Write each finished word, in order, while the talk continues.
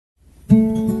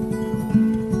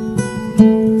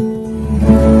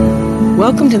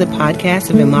Welcome to the podcast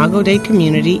of Imago Dei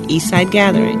Community Eastside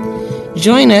Gathering.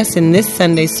 Join us in this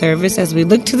Sunday service as we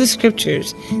look to the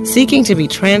Scriptures, seeking to be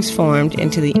transformed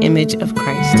into the image of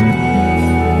Christ.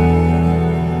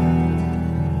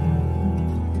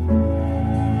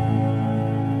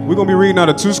 We're going to be reading out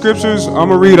of two scriptures. I'm going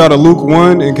to read out of Luke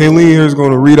 1, and Kayleen here is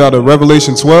going to read out of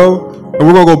Revelation 12. And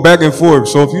we're going to go back and forth.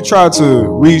 So if you try to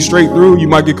read straight through, you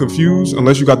might get confused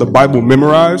unless you got the Bible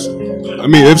memorized. I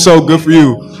mean, if so, good for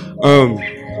you.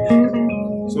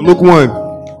 So Luke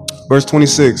 1, verse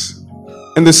 26.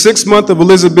 In the 6th month of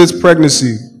Elizabeth's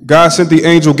pregnancy, God sent the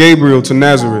angel Gabriel to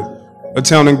Nazareth, a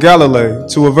town in Galilee,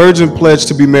 to a virgin pledged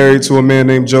to be married to a man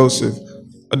named Joseph,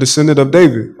 a descendant of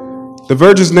David. The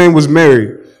virgin's name was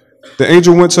Mary. The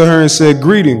angel went to her and said,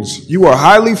 "Greetings, you are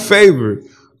highly favored.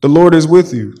 The Lord is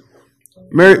with you."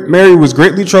 Mary was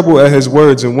greatly troubled at his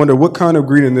words and wondered what kind of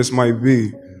greeting this might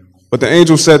be. But the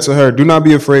angel said to her, "Do not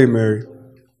be afraid, Mary.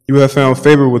 You have found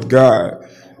favor with God.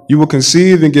 You will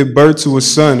conceive and give birth to a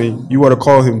son, and you are to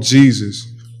call him Jesus.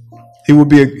 He will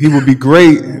be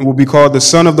great and will be called the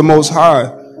Son of the Most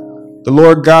High. The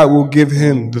Lord God will give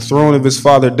him the throne of his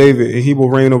father David, and he will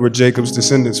reign over Jacob's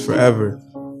descendants forever.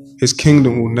 His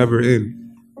kingdom will never end."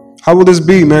 "How will this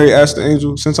be?" Mary asked the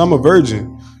angel, "since I'm a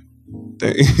virgin?"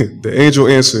 The angel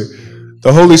answered,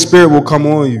 "The Holy Spirit will come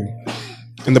on you,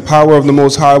 and the power of the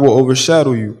Most High will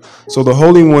overshadow you. So the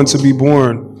Holy One to be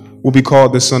born will be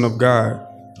called the Son of God.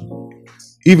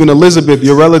 Even Elizabeth,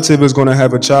 your relative, is going to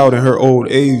have a child in her old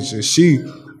age, and she,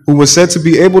 who was said to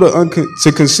be able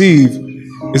to conceive,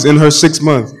 is in her 6th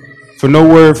month, for no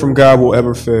word from God will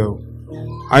ever fail.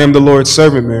 I am the Lord's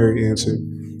servant," Mary answered.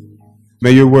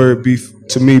 "May your word be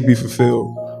to me be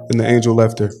fulfilled." And the angel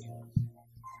left her.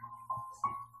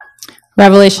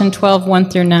 Revelation 12,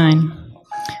 1-9.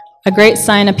 A great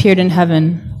sign appeared in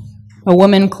heaven, a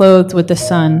woman clothed with the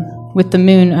sun, with the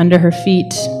moon under her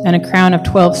feet, and a crown of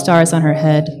 12 stars on her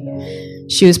head.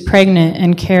 She was pregnant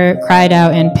and cried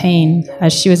out in pain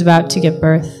as she was about to give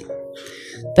birth.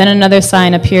 Then another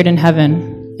sign appeared in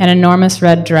heaven, an enormous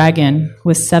red dragon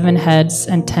with 7 heads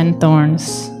and 10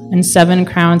 thorns, and 7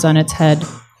 crowns on its head.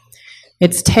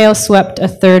 Its tail swept a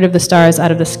third of the stars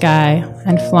out of the sky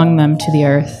and flung them to the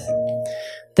earth.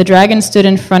 The dragon stood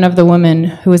in front of the woman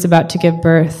who was about to give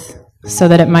birth, so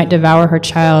that it might devour her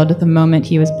child the moment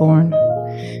he was born.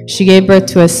 She gave birth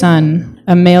to a son,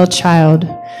 a male child,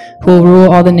 who will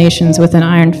rule all the nations with an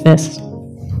iron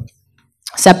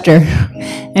scepter,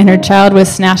 and her child was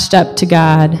snatched up to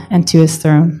God and to his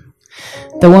throne.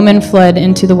 The woman fled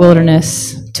into the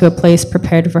wilderness to a place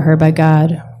prepared for her by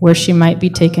God, where she might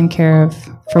be taken care of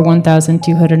for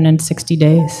 1,260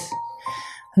 days.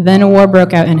 Then a war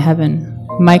broke out in heaven.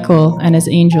 Michael and his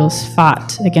angels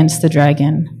fought against the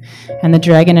dragon, and the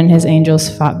dragon and his angels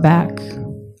fought back.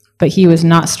 But he was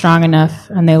not strong enough,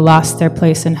 and they lost their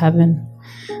place in heaven.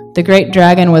 The great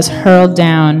dragon was hurled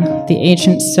down, the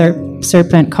ancient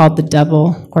serpent called the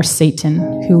devil, or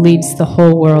Satan, who leads the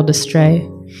whole world astray.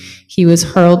 He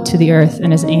was hurled to the earth,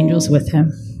 and his angels with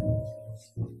him.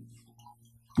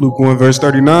 Luke 1, verse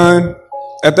 39.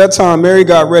 At that time, Mary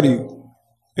got ready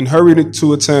and hurried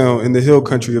to a town in the hill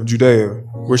country of Judea,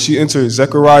 where she entered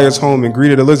Zechariah's home and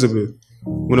greeted Elizabeth.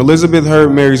 When Elizabeth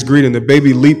heard Mary's greeting, the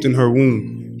baby leaped in her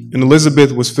womb, and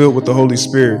Elizabeth was filled with the Holy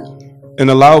Spirit. In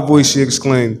a loud voice she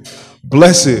exclaimed,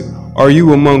 "Blessed are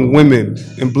you among women,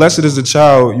 and blessed is the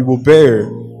child you will bear.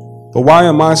 But why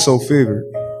am I so favored,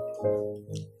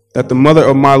 that the mother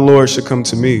of my Lord should come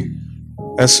to me?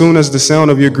 As soon as the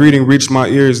sound of your greeting reached my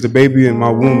ears, the baby in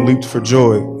my womb leaped for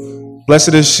joy.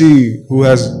 Blessed is she who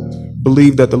has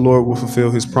believed that the Lord will fulfill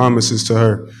his promises to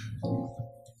her."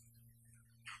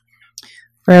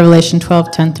 Revelation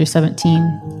 12,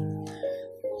 10-17.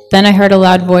 Then I heard a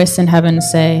loud voice in heaven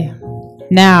say,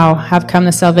 "Now have come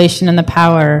the salvation and the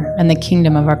power and the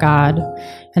kingdom of our God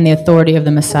and the authority of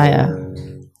the Messiah.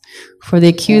 For the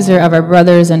accuser of our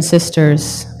brothers and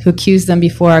sisters, who accused them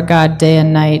before our God day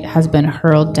and night, has been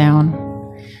hurled down.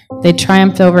 They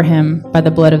triumphed over him by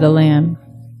the blood of the Lamb,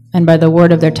 and by the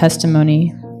word of their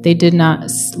testimony. They did not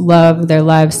love their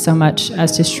lives so much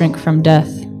as to shrink from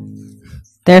death.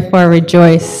 Therefore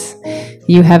rejoice,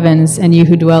 you heavens, and you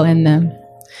who dwell in them.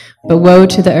 But woe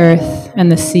to the earth and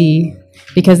the sea,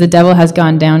 because the devil has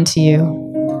gone down to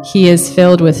you. He is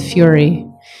filled with fury,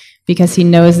 because he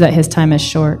knows that his time is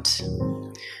short."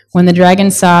 When the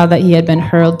dragon saw that he had been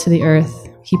hurled to the earth,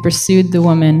 he pursued the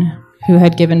woman who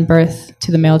had given birth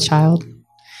to the male child.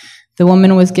 The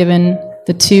woman was given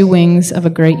the 2 wings of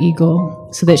a great eagle,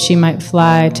 so that she might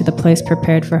fly to the place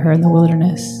prepared for her in the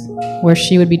wilderness, where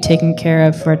she would be taken care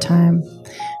of for a time,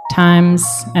 times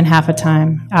and half a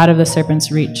time, out of the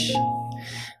serpent's reach.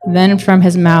 Then from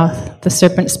his mouth the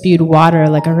serpent spewed water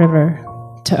like a river,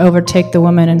 to overtake the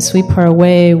woman and sweep her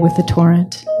away with the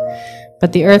torrent.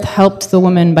 But the earth helped the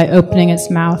woman by opening its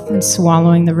mouth and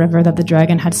swallowing the river that the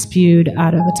dragon had spewed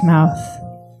out of its mouth.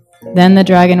 Then the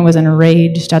dragon was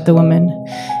enraged at the woman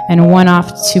and went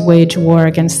off to wage war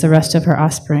against the rest of her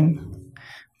offspring,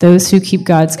 those who keep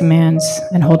God's commands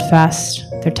and hold fast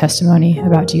their testimony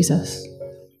about Jesus.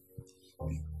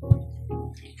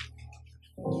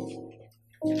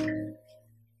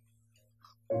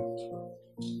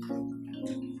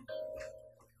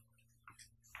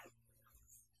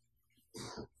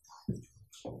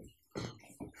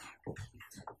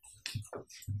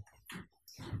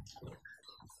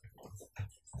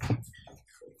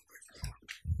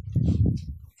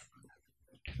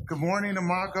 Good morning,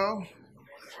 Imago.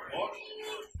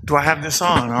 Do I have this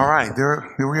on? All right, here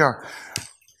we are.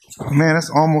 Man, it's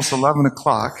almost 11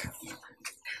 o'clock.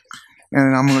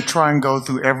 And I'm going to try and go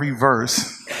through every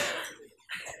verse.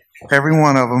 Every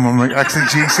one of them. I'm going to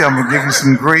exegese. I'm going to give you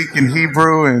some Greek and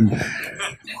Hebrew. And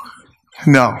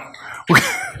no.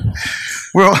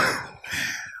 We're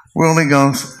only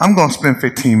going to, I'm going to spend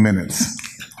 15 minutes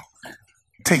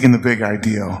taking the big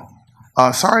idea.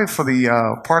 Sorry for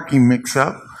the parking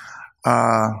mix-up.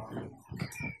 I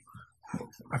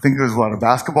think it was, a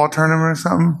basketball tournament or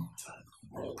something?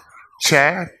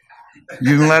 Chad,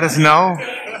 you can let us know?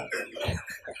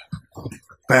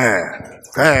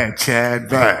 Bad, Chad,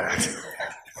 bad.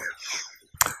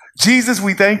 Jesus,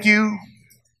 we thank you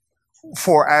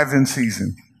for Advent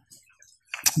season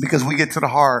because we get to the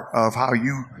heart of how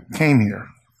you came here.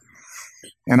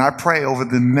 And I pray over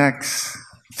the next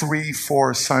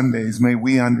 3-4 Sundays, may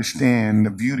we understand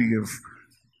the beauty of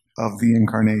the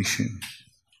incarnation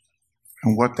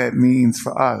and what that means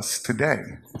for us today.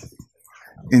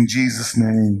 In Jesus'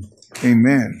 name,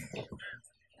 amen.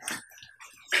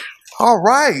 All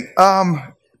right.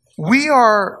 We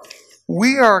are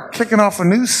kicking off a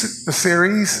new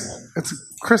series. It's a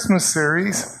Christmas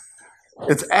series.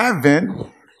 It's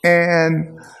Advent.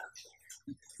 And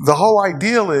the whole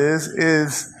ideal is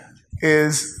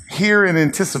here in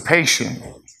anticipation.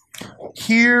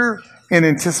 Here in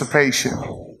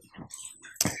anticipation.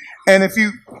 And if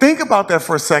you think about that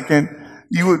for a second,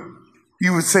 you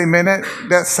would say, man,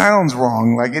 that sounds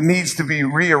wrong. Like it needs to be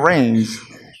rearranged.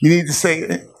 You need to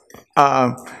say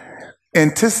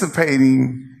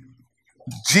anticipating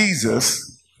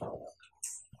Jesus.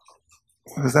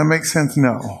 Does that make sense?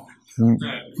 No.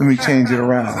 Let me change it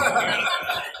around.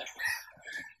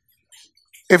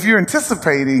 If you're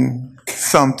anticipating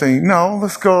something, no,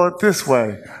 let's go it this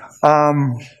way. Let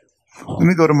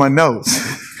me go to my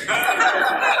notes.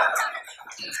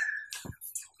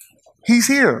 He's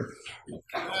here.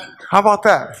 How about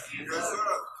that?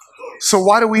 So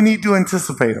why do we need to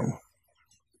anticipate him?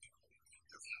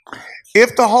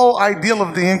 If the whole ideal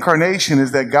of the incarnation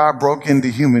is that God broke into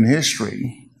human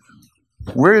history,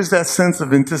 where is that sense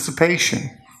of anticipation?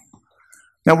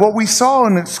 Now, what we saw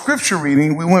in the scripture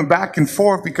reading, we went back and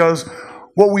forth because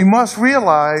what we must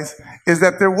realize is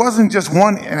that there wasn't just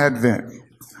one Advent.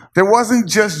 There wasn't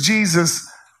just Jesus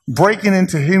breaking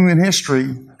into human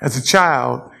history as a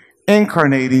child,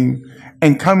 incarnating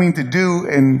and coming to do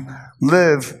and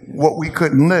live what we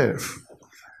couldn't live.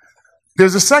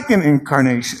 There's a second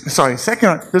incarnation.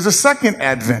 There's a second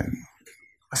Advent,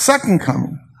 a second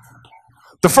coming.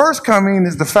 The first coming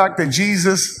is the fact that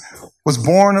Jesus was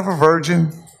born of a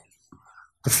virgin,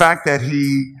 the fact that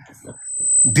he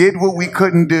did what we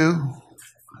couldn't do,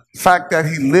 the fact that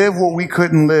he lived what we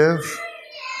couldn't live,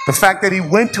 the fact that he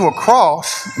went to a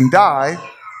cross and died,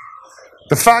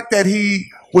 the fact that he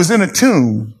was in a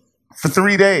tomb for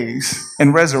 3 days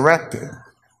and resurrected,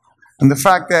 and the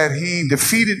fact that he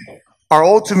defeated our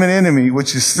ultimate enemy,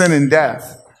 which is sin and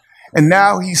death, and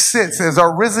now he sits as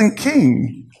our risen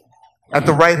King at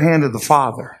the right hand of the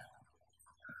Father.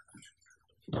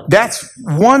 That's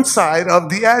one side of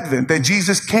the Advent, that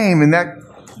Jesus came in that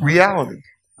reality.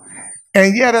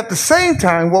 And yet at the same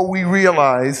time, what we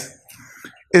realize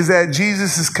is that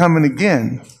Jesus is coming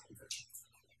again.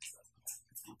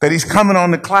 That he's coming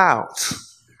on the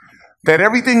clouds. That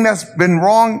everything that's been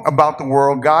wrong about the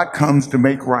world, God comes to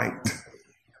make right.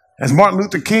 As Martin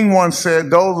Luther King once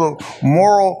said, though the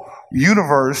moral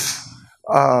universe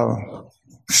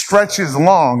stretches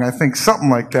long, I think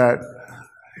something like that,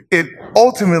 it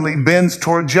ultimately bends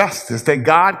toward justice, that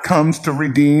God comes to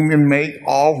redeem and make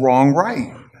all wrong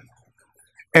right.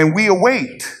 And we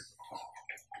await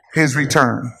his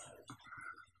return.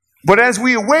 But as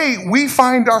we await, we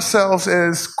find ourselves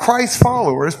as Christ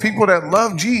followers, people that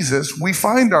love Jesus, we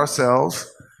find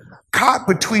ourselves caught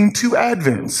between two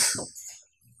Advents.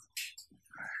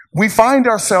 we find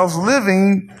ourselves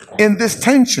living in this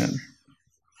tension.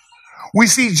 We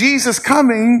see Jesus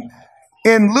coming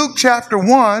in Luke chapter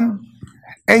 1,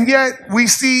 and yet we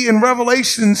see in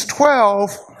Revelations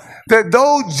 12 that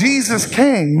though Jesus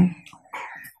came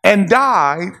and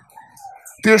died,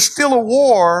 there's still a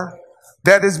war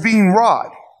that is being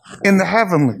wrought in the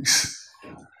heavenlies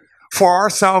for our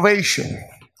salvation.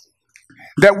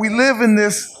 That we live in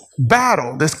this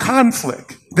battle, this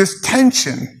conflict, this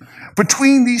tension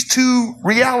between these two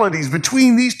realities,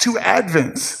 between these two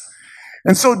advents.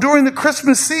 And so during the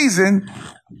Christmas season,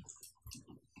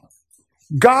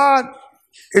 God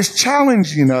is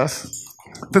challenging us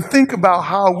to think about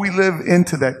how we live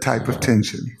into that type of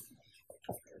tension.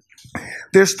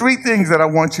 There's three things that I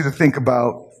want you to think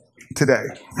about today.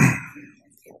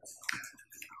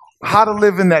 How to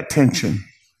live in that tension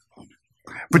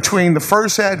between the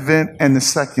first advent and the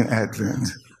second advent.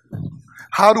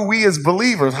 How do we as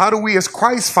believers, how do we as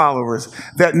Christ followers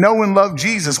that know and love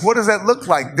Jesus, what does that look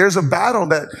like? There's a battle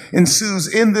that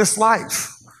ensues in this life.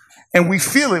 And we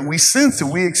feel it, we sense it,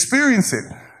 we experience it.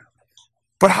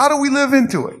 But how do we live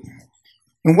into it?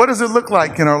 And what does it look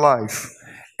like in our life?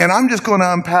 And I'm just going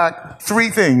to unpack three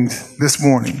things this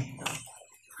morning.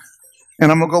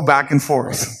 And I'm going to go back and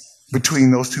forth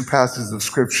between those two passages of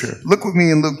Scripture. Look with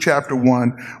me in Luke chapter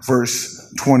 1,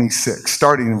 verse 26,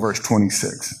 starting in verse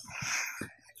 26.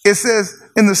 It says,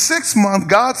 in the 6th month,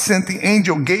 God sent the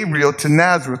angel Gabriel to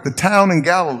Nazareth, the town in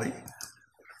Galilee,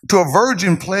 to a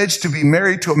virgin pledged to be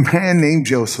married to a man named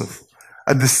Joseph,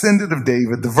 a descendant of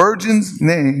David. The virgin's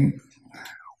name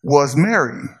was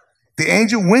Mary. The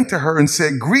angel went to her and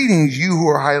said, greetings, you who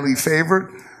are highly favored.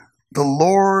 The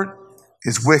Lord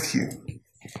is with you.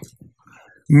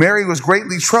 Mary was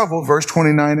greatly troubled, verse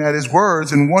 29, at his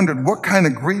words and wondered what kind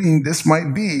of greeting this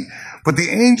might be. But the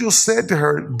angel said to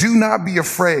her, do not be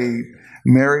afraid,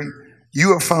 Mary.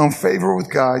 You have found favor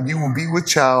with God. You will be with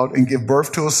child and give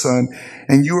birth to a son,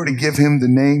 and you are to give him the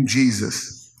name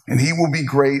Jesus. And he will be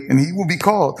great, and he will be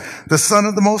called the Son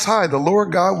of the Most High. The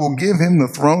Lord God will give him the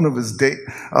throne of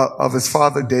his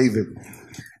father David,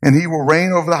 and he will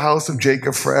reign over the house of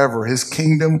Jacob forever. His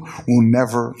kingdom will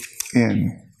never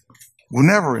end. Will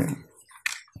never end.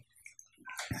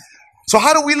 So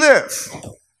how do we live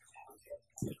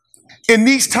in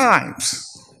these times?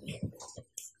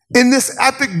 In this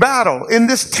epic battle, in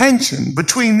this tension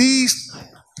between these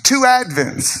two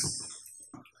advents?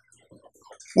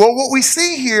 Well, what we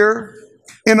see here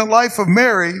in the life of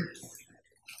Mary,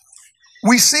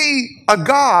 we see a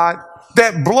God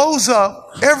that blows up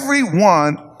every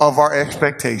one of our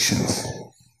expectations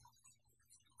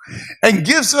and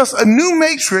gives us a new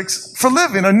matrix for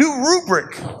living, a new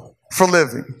rubric for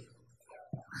living.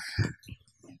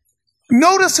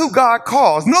 Notice who God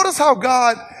calls. Notice how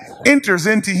God enters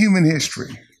into human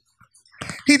history.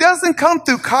 He doesn't come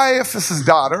through Caiaphas'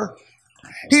 daughter.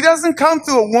 He doesn't come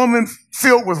through a woman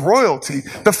filled with royalty.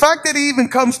 The fact that he even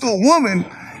comes to a woman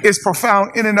is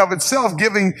profound in and of itself,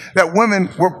 given that women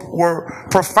were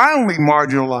profoundly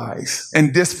marginalized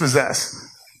and dispossessed.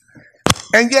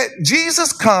 And yet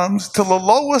Jesus comes to the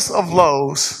lowest of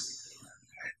lows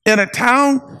in a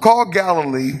town called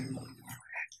Galilee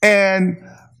and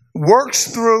works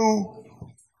through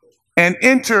and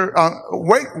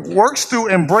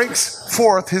breaks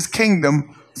forth his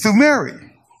kingdom through Mary,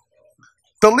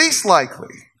 the least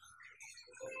likely.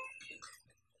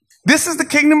 This is the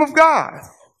kingdom of God.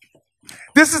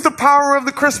 This is the power of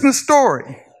the Christmas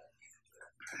story.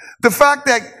 The fact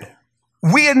that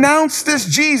we announce this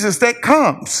Jesus that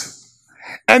comes,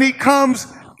 and he comes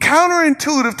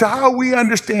counterintuitive to how we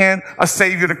understand a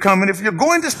Savior to come. And if you're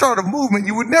going to start a movement,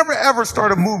 you would never ever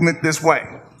start a movement this way.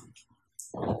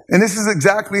 And this is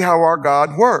exactly how our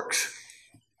God works.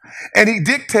 And he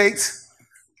dictates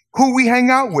who we hang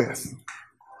out with,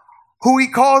 who he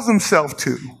calls himself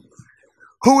to,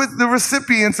 who is the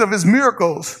recipients of his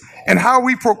miracles, and how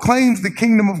he proclaims the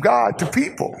kingdom of God to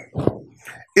people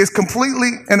is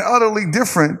completely and utterly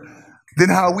different than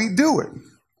how we do it.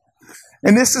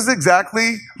 And this is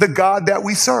exactly the God that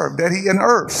we serve, that he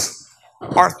unearths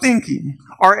our thinking,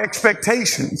 our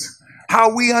expectations,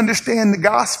 how we understand the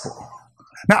gospel.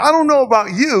 Now, I don't know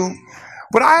about you,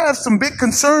 but I have some big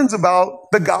concerns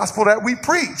about the gospel that we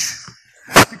preach.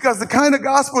 Because the kind of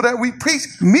gospel that we preach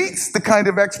meets the kind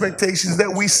of expectations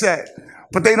that we set,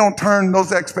 but they don't turn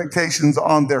those expectations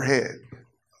on their head.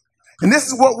 And this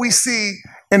is what we see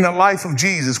in the life of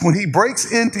Jesus. When he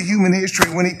breaks into human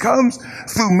history, when he comes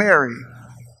through Mary,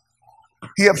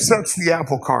 he upsets the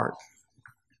apple cart.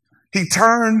 He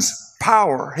turns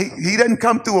power. He doesn't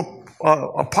come through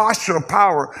a posture of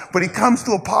power, but he comes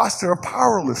to a posture of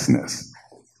powerlessness.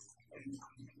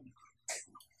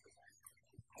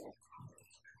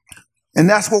 And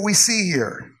that's what we see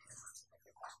here.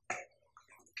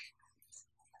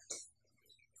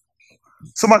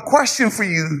 So my question for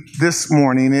you this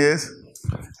morning is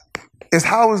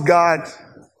how is God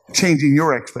changing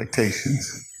your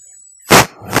expectations?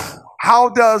 How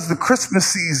does the Christmas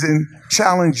season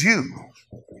challenge you?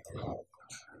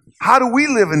 How do we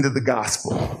live into the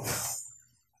gospel?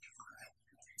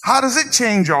 How does it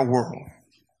change our world?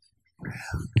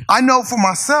 I know for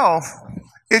myself,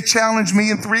 it challenged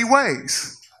me in 3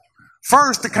 ways.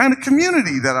 First, the kind of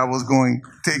community that I was going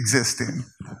to exist in.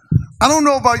 I don't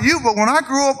know about you, but when I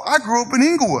grew up in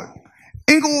Inglewood.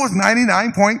 Inglewood was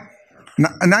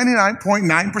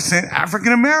 99.9%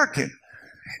 African American.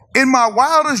 In my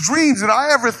wildest dreams, did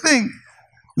I ever think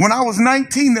when I was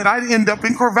 19 that I'd end up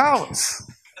in Corvallis?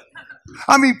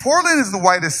 I mean, Portland is the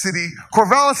whitest city.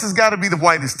 Corvallis has got to be the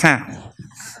whitest town.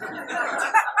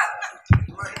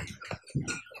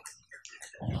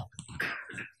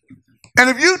 And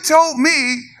if you told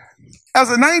me, as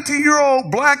a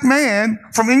 19-year-old black man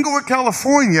from Inglewood,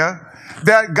 California,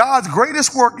 that God's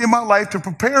greatest work in my life to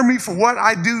prepare me for what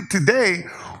I do today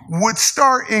would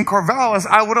start in Corvallis,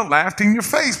 I would have laughed in your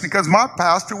face, because my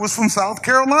pastor was from South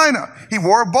Carolina. He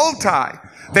wore a bow tie.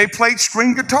 They played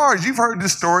string guitars. You've heard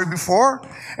this story before.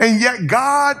 And yet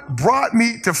God brought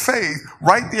me to faith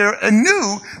right there and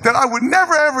knew that I would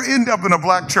never, ever end up in a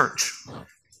black church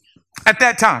at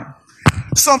that time.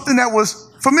 Something that was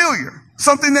familiar,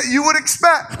 something that you would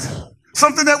expect,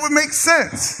 something that would make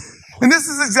sense. And this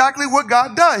is exactly what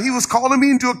God does. He was calling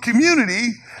me into a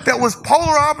community that was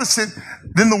polar opposite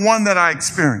than the one that I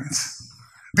experienced.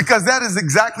 Because that is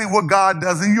exactly what God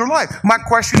does in your life. My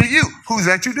question to you, who's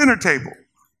at your dinner table?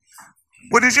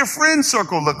 What does your friend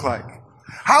circle look like?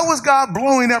 How is God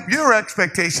blowing up your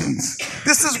expectations?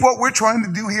 This is what we're trying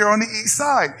to do here on the East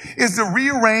Side, is to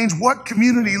rearrange what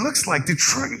community looks like, to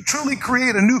truly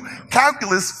create a new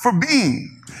calculus for being,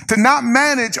 to not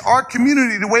manage our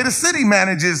community the way the city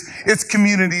manages its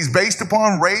communities based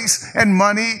upon race and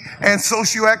money and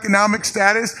socioeconomic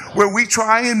status, where we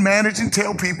try and manage and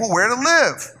tell people where to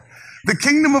live. The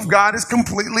kingdom of God is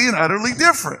completely and utterly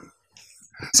different.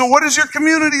 So what does your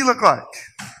community look like?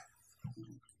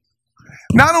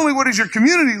 Not only what does your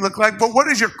community look like, but what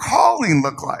does your calling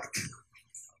look like?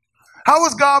 How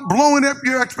is God blowing up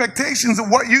your expectations of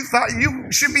what you thought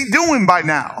you should be doing by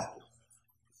now?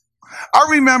 I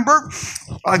remember,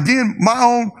 again, my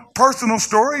own personal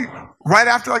story. Right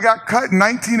after I got cut in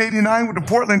 1989 with the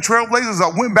Portland Trailblazers, I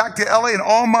went back to LA, and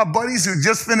all my buddies who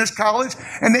just finished college,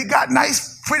 and they got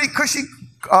nice, pretty cushy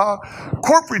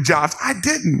corporate jobs. I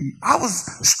didn't. I was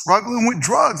struggling with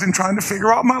drugs and trying to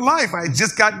figure out my life. I had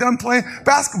just got done playing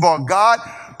basketball. God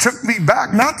took me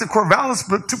back, not to Corvallis,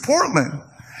 but to Portland.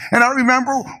 And I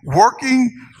remember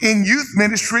working in youth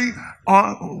ministry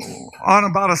on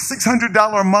about a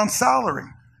 $600 a month salary.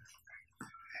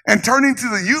 And turning to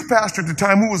the youth pastor at the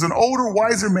time, who was an older,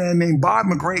 wiser man named Bob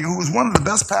McGray, who was one of the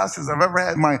best pastors I've ever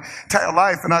had in my entire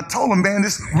life. And I told him, man,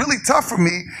 this is really tough for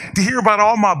me to hear about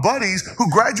all my buddies who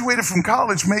graduated from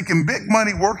college making big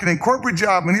money working in corporate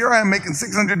job. And here I am making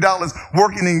 $600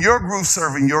 working in your group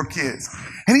serving your kids.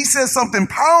 And he said something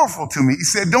powerful to me. He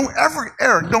said, don't ever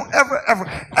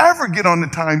get on the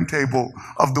timetable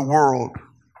of the world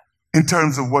in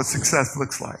terms of what success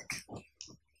looks like.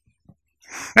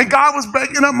 And God was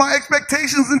breaking up my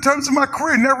expectations in terms of my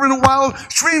career. Never in a wild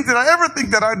dream did I ever think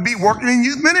that I'd be working in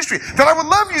youth ministry, that I would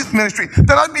love youth ministry,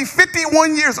 that I'd be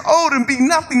 51 years old and be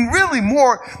nothing really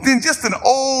more than just an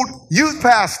old youth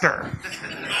pastor.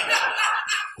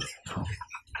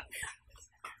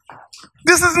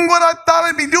 This isn't what I thought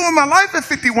I'd be doing my life at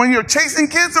 51 years, chasing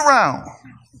kids around,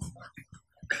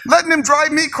 letting them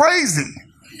drive me crazy.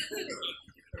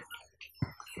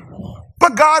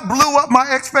 But God blew up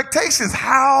my expectations.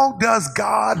 How does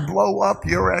God blow up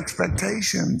your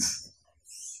expectations?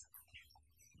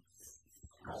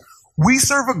 We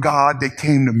serve a God that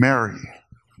came to Mary,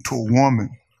 to a woman,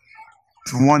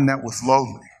 to one that was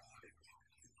lowly.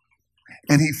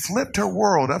 And he flipped her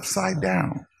world upside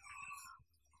down.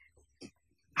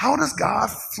 How does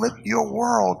God flip your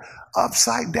world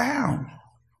upside down?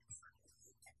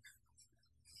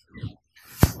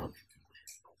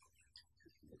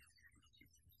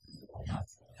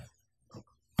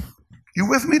 You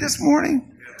with me this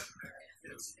morning?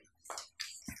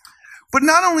 But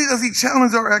not only does he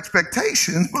challenge our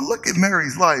expectations, but look at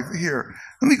Mary's life here.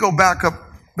 Let me go back up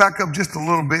just a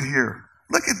little bit here.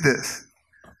 Look at this.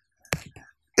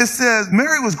 It says,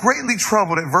 Mary was greatly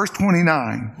troubled at verse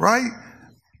 29, right?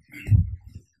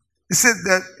 It said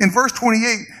that in verse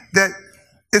 28, that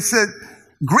it said,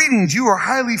 greetings, you are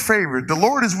highly favored. The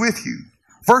Lord is with you.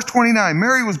 Verse 29,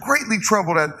 Mary was greatly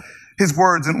troubled his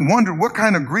words and wondered what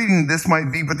kind of greeting this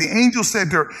might be. But the angel said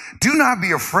to her, "Do not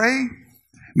be afraid.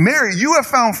 Mary, you have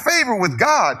found favor with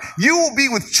God. You will be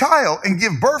with child and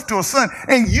give birth to a son,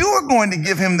 and you are going to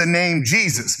give him the name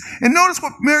Jesus." And notice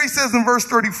what Mary says in verse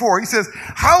 34. He says,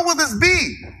 "How will this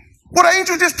be?" Well, the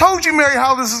angel just told you, Mary,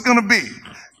 how this is going to be.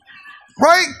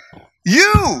 Right?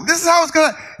 This is how it's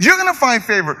going to, you're going to find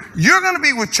favor. You're going to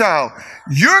be with child.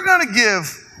 You're going to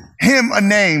give him a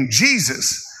name,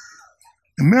 Jesus.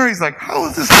 And Mary's like, how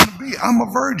is this going to be? I'm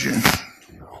a virgin.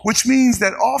 Which means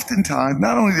that oftentimes,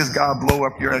 not only does God blow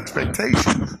up your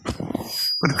expectations,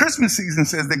 but the Christmas season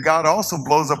says that God also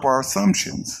blows up our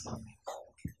assumptions.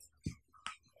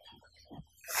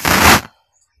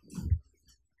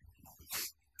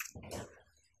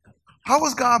 How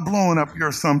is God blowing up your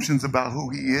assumptions about who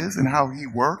he is and how he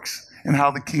works and how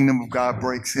the kingdom of God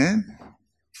breaks in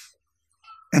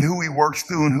and who he works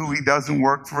through and who he doesn't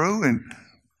work through and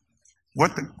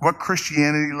what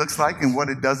Christianity looks like and what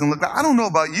it doesn't look like? I don't know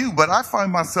about you, but I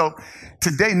find myself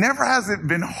today, never has it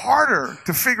been harder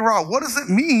to figure out what does it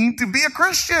mean to be a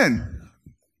Christian.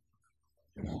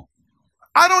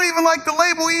 I don't even like the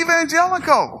label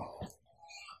evangelical.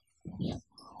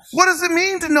 What does it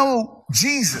mean to know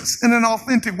Jesus in an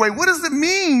authentic way? What does it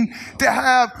mean to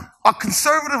have a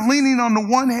conservative leaning on the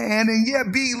one hand and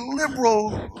yet be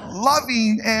liberal,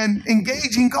 loving, and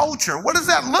engaging culture? What does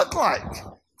that look like?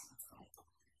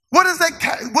 What does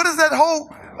that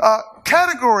whole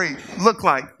category look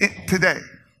like today?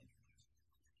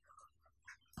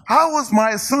 How is my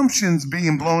assumptions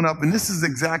being blown up? And this is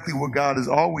exactly what God is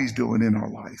always doing in our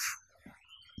life.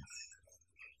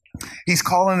 He's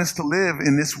calling us to live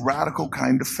in this radical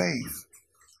kind of faith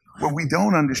where we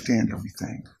don't understand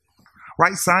everything.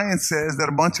 Right? Science says that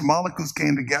a bunch of molecules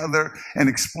came together and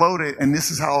exploded, and this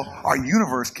is how our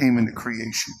universe came into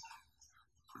creation.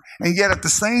 And yet at the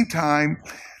same time,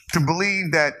 to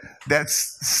believe that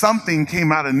something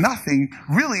came out of nothing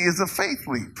really is a faith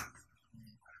leap.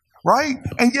 Right?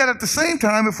 And yet at the same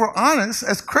time, if we're honest,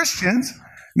 as Christians,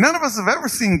 none of us have ever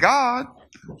seen God.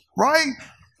 Right?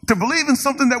 To believe in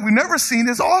something that we've never seen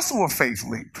is also a faith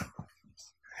leap.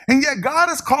 And yet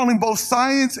God is calling both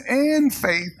science and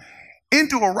faith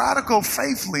into a radical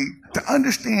faith leap to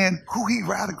understand who he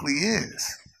radically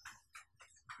is.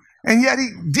 And yet he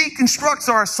deconstructs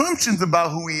our assumptions about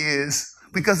who he is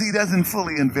because he doesn't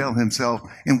fully unveil himself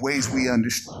in ways we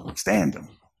understand him.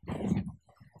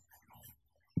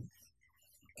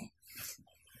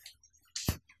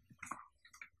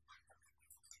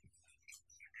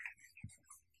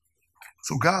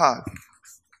 So God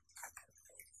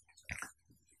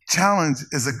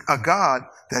is a God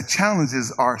that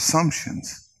challenges our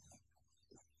assumptions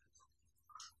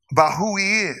about who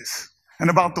he is and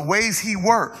about the ways he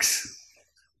works.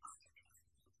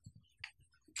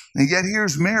 And yet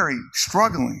here's Mary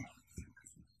struggling.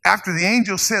 After the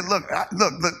angel said, look,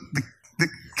 the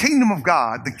kingdom of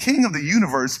God, the king of the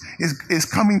universe is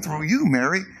coming through you,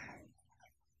 Mary,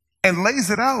 and lays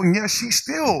it out. And yet she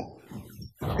still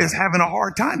is having a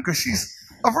hard time because she's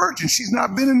a virgin. She's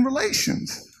not been in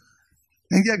relations.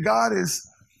 And yet God is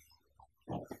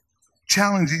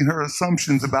challenging her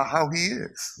assumptions about how he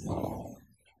is.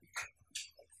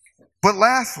 But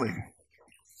lastly,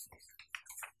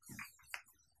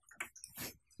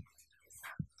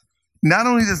 not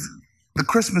only does the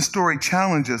Christmas story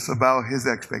challenge us about his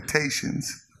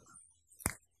expectations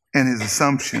and his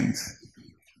assumptions,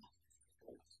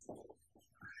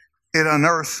 it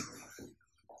unearths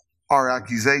our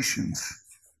accusations.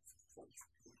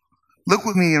 Look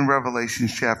with me in Revelation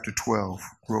chapter 12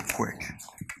 real quick.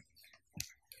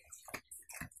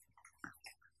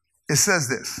 It says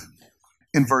this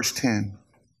in verse 10.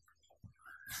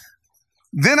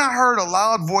 Then I heard a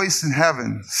loud voice in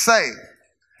heaven say,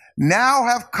 "Now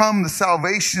have come the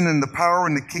salvation and the power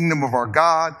and the kingdom of our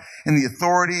God and the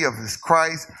authority of his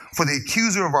Christ, for the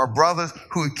accuser of our brothers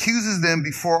who accuses them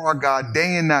before our God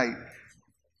day and night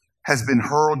has been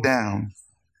hurled down.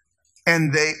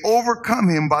 And they overcome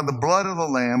him by the blood of the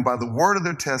Lamb, by the word of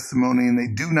their testimony, and they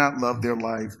do not love their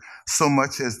life so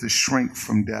much as to shrink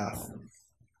from death."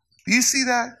 Do you see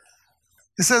that?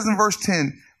 It says in verse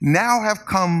 10, now have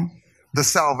come the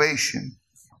salvation.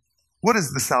 What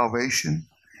is the salvation?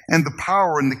 And the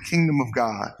power and the kingdom of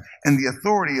God and the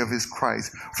authority of his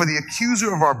Christ. For the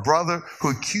accuser of our brother who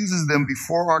accuses them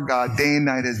before our God day and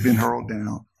night has been hurled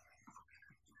down.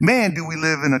 Man, do we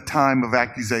live in a time of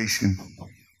accusation.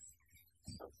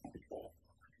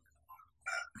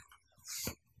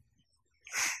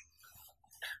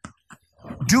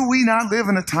 Do we not live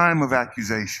in a time of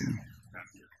accusation?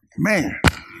 Man.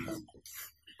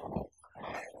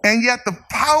 And yet the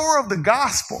power of the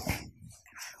gospel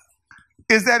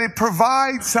is that it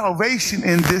provides salvation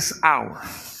in this hour.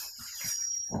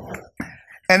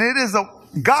 And it is a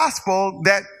gospel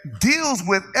that deals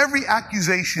with every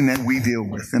accusation that we deal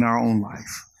with in our own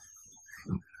life.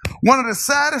 One of the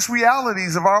saddest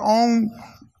realities of our own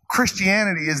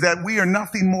Christianity is that we are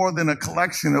nothing more than a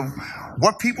collection of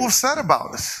what people have said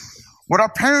about us, what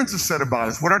our parents have said about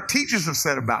us, what our teachers have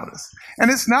said about us.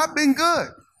 And it's not been good.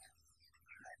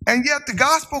 And yet the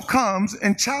gospel comes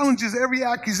and challenges every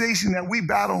accusation that we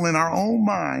battle in our own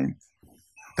mind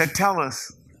that tell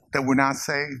us that we're not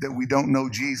saved, that we don't know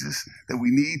Jesus, that we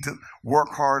need to work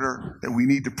harder, that we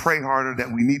need to pray harder,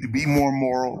 that we need to be more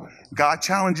moral. God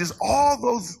challenges all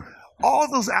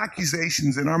those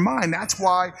accusations in our mind. That's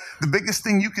why the biggest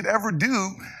thing you could ever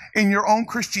do in your own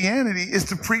Christianity is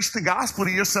to preach the gospel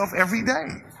to yourself every day.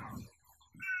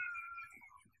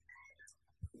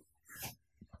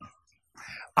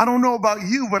 I don't know about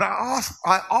you, but I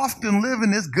often live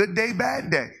in this good day, bad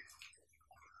day.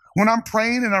 When I'm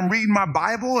praying and I'm reading my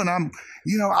Bible and I'm,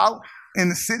 out in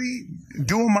the city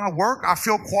doing my work, I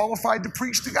feel qualified to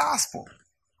preach the gospel.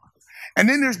 And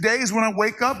then there's days when I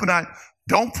wake up and I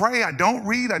don't pray, I don't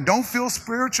read, I don't feel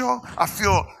spiritual, I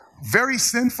feel very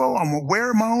sinful, I'm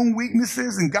aware of my own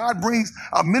weaknesses, and God brings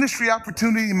a ministry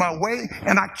opportunity in my way,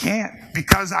 and I can't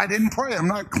because I didn't pray. I'm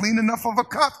not clean enough of a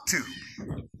cup to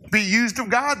be used of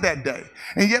God that day.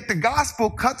 And yet the gospel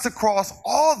cuts across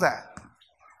all that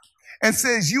and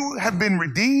says you have been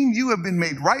redeemed, you have been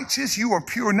made righteous, you are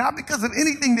pure, not because of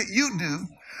anything that you do,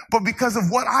 but because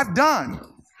of what I've done.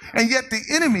 And yet the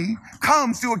enemy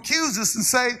comes to accuse us and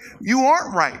say, you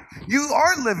aren't right. You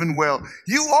aren't living well.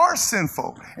 You are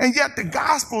sinful. And yet the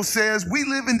gospel says we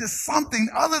live into something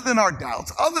other than our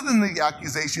doubts, other than the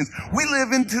accusations. We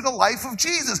live into the life of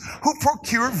Jesus, who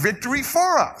procured victory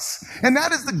for us. And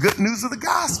that is the good news of the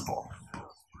gospel.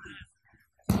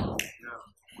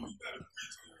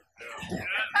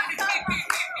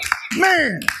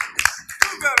 Man.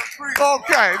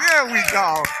 Okay, there we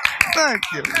go. Thank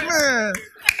you, man.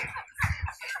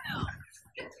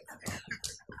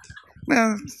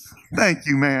 Man, thank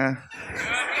you, man.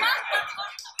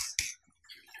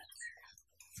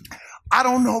 I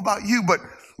don't know about you, but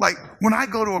like when I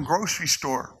go to a grocery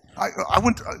store, I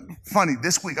went to, funny,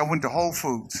 this week I went to Whole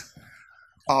Foods.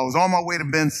 I was on my way to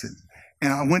Benson,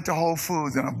 and I went to Whole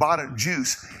Foods and I bought a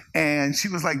juice, and she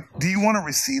was like, do you want a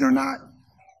receipt or not?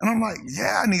 And I'm like,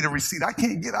 yeah, I need a receipt. I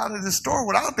can't get out of the store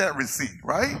without that receipt,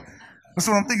 right?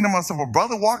 So I'm thinking to myself, a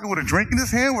brother walking with a drink in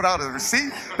his hand without a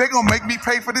receipt, they're going to make me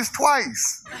pay for this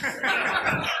twice.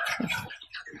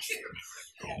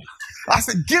 I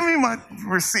said, give me my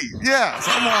receipt. Yeah.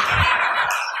 So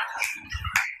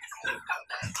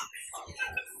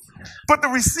but the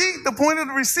receipt, the point of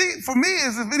the receipt for me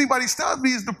is if anybody stops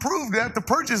me is to prove that the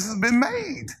purchase has been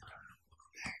made.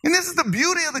 And this is the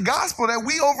beauty of the gospel, that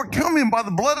we overcome him by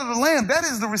the blood of the Lamb. That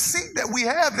is the receipt that we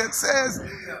have that says,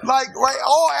 right,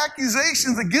 all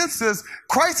accusations against us,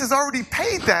 Christ has already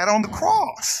paid that on the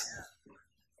cross.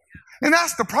 And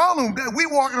that's the problem, that we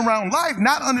walking around life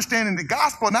not understanding the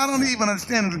gospel, not even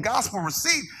understanding the gospel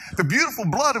receipt, the beautiful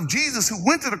blood of Jesus who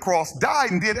went to the cross,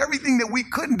 died and did everything that we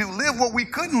couldn't do, lived what we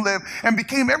couldn't live, and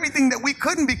became everything that we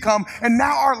couldn't become, and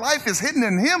now our life is hidden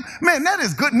in him. Man, that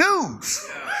is good news.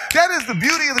 That is the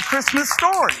beauty of the Christmas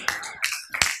story.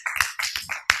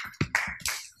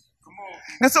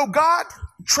 And so God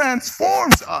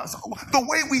transforms us, the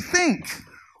way we think.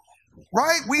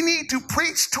 Right? We need to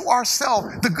preach to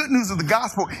ourselves the good news of the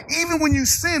gospel. Even when you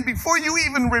sin, before you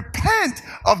even repent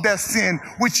of that sin,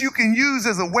 which you can use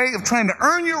as a way of trying to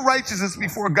earn your righteousness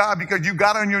before God because you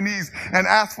got on your knees and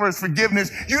asked for his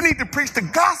forgiveness, you need to preach the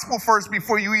gospel first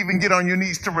before you even get on your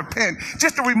knees to repent.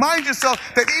 Just to remind yourself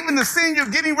that even the sin you're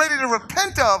getting ready to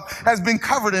repent of has been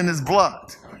covered in his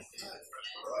blood.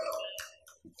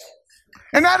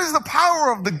 And that is the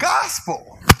power of the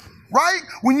gospel. Right?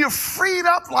 When you're freed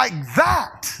up like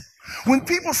that, when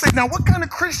people say, now what kind of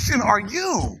Christian are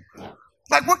you?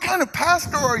 Like what kind of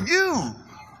pastor are you?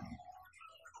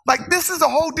 Like this is a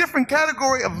whole different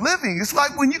category of living. It's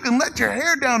like when you can let your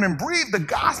hair down and breathe, the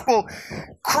gospel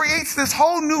creates this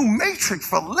whole new matrix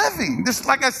for living. This,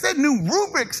 like I said, new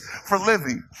rubrics for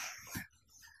living.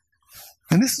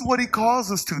 And this is what he calls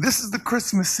us to. This is the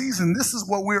Christmas season. This is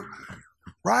what we're,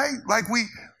 right? Like we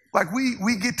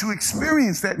get to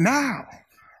experience that now.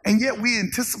 And yet we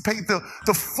anticipate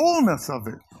the fullness of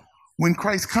it when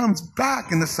Christ comes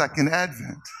back in the second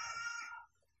advent.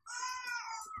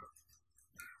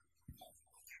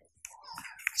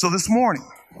 So this morning,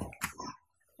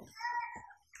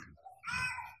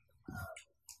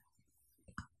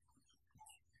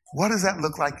 what does that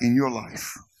look like in your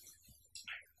life?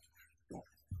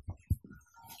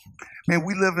 Man,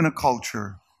 we live in a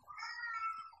culture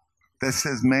that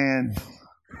says, man,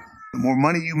 the more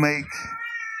money you make,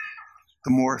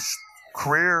 the more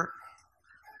career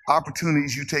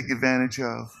opportunities you take advantage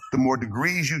of, the more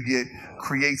degrees you get,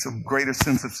 creates a greater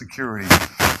sense of security.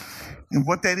 And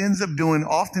what that ends up doing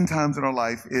oftentimes in our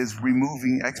life is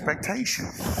removing expectation.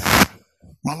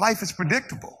 My life is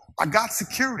predictable. I got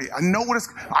security. I know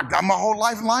I got my whole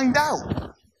life lined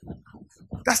out.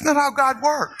 That's not how God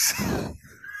works.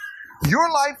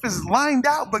 Your life is lined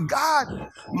out, but God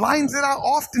lines it out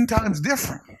oftentimes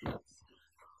different.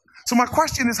 So my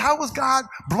question is, how is God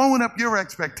blowing up your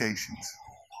expectations?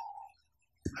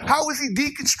 How is he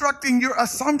deconstructing your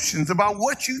assumptions about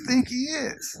what you think he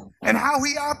is and how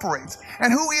he operates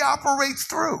and who he operates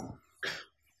through?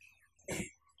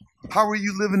 How are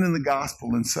you living in the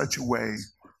gospel in such a way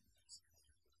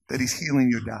that he's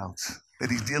healing your doubts, that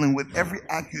he's dealing with every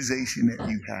accusation that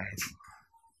you have?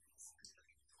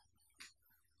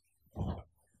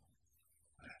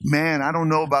 Man, I don't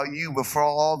know about you, but for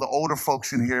all the older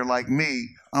folks in here like me,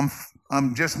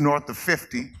 I'm just north of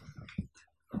 50,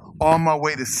 on my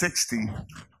way to 60.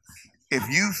 If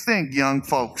you think, young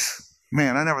folks,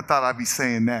 man, I never thought I'd be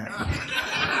saying that.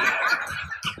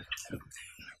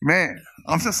 Man,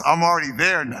 I'm already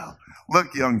there now.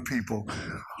 Look, young people,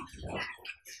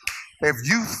 if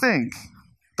you think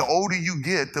the older you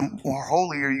get, the more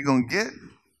holier you're going to get,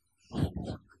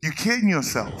 you're kidding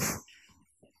yourself.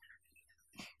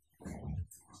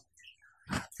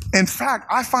 In fact,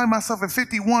 I find myself at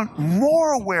 51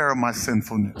 more aware of my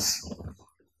sinfulness.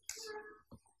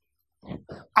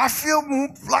 I feel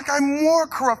like I'm more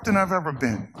corrupt than I've ever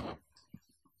been.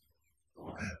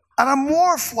 And I'm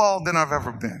more flawed than I've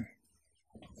ever been.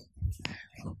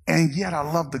 And yet I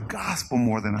love the gospel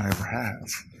more than I ever have.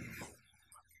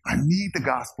 I need the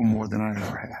gospel more than I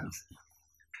ever have.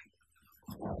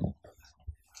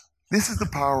 This is the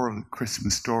power of the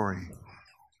Christmas story.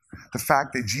 The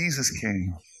fact that Jesus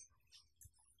came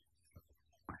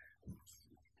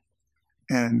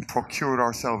and procured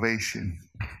our salvation.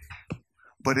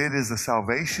 But it is a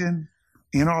salvation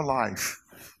in our life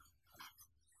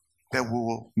that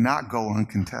will not go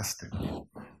uncontested.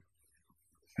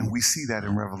 And we see that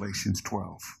in Revelations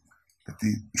 12, that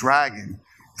the dragon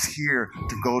is here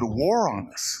to go to war on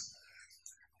us.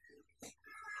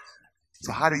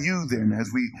 So how do you then, as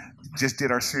we just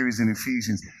did our series in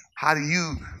Ephesians, how do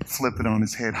you flip it on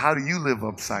its head? How do you live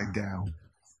upside down?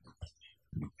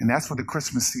 And that's what the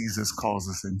Christmas season calls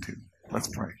us into. Let's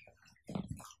pray.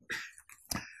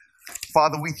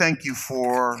 Father, we thank you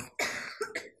for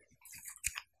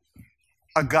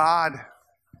a God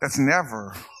that's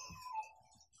never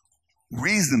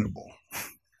reasonable.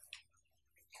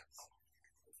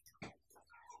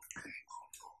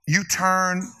 You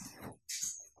turn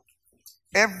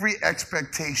every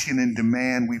expectation and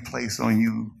demand we place on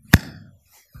you,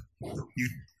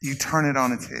 you turn it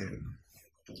on its head.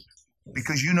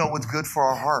 Because you know what's good for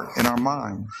our heart and our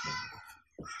mind.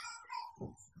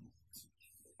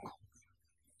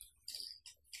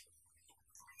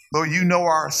 Lord, you know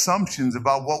our assumptions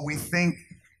about what we think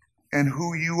and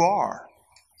who you are.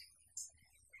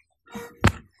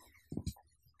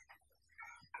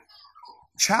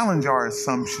 Challenge our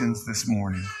assumptions this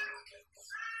morning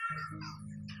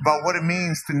about what it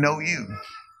means to know you.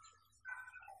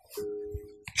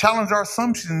 Challenge our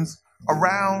assumptions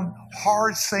around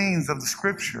hard sayings of the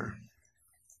scripture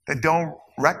that don't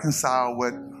reconcile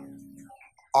with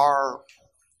our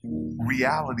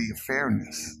reality of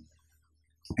fairness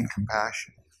and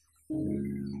compassion.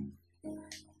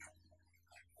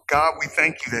 God, we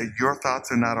thank you that your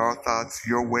thoughts are not our thoughts,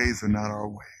 your ways are not our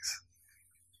ways.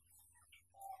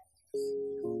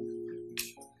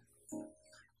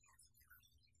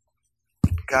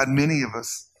 God, many of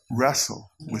us wrestle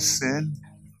with sin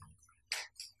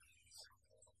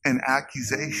and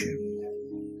accusation.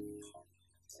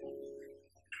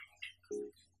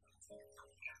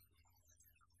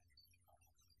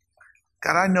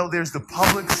 God, I know there's the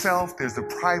public self, there's the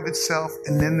private self,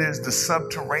 and then there's the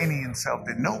subterranean self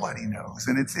that nobody knows.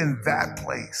 And it's in that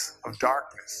place of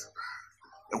darkness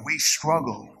that we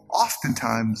struggle,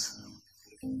 oftentimes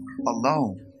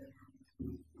alone,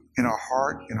 in our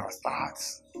heart, in our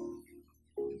thoughts.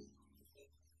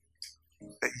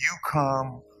 That you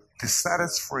come to set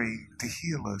us free, to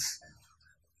heal us,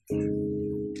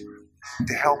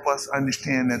 to help us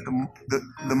understand that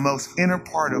the most inner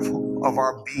part of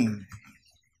our being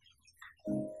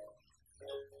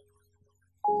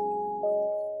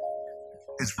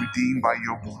is redeemed by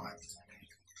your blood.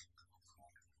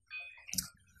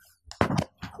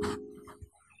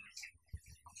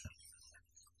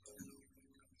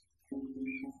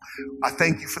 I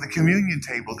thank you for the communion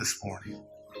table this morning,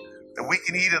 that we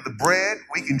can eat of the bread,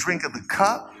 we can drink of the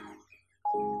cup,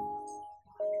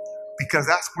 because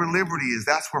that's where liberty is,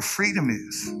 that's where freedom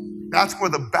is, that's where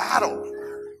the battle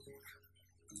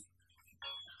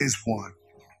is won.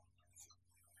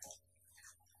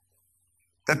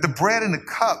 That the bread and the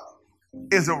cup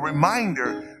is a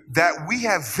reminder that we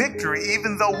have victory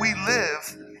even though we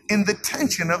live in the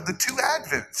tension of the two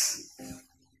Advents.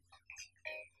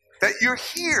 That you're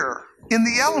here in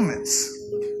the elements,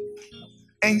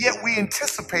 and yet we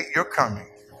anticipate your coming.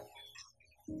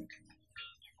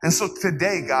 And so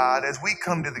today, God, as we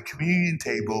come to the communion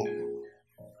table,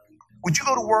 would you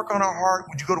go to work on our heart?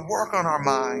 Would you go to work on our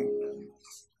mind?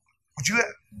 Would you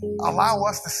allow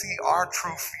us to see our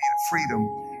true freedom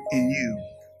in you?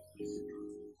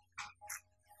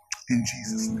 In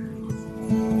Jesus' name.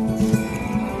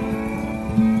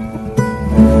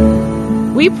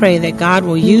 We pray that God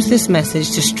will use this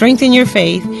message to strengthen your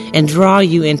faith and draw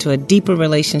you into a deeper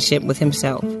relationship with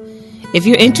Himself. If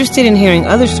you're interested in hearing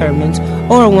other sermons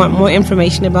or want more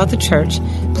information about the church,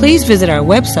 please visit our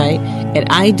website at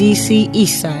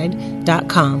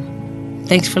idceastside.com.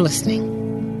 Thanks for listening.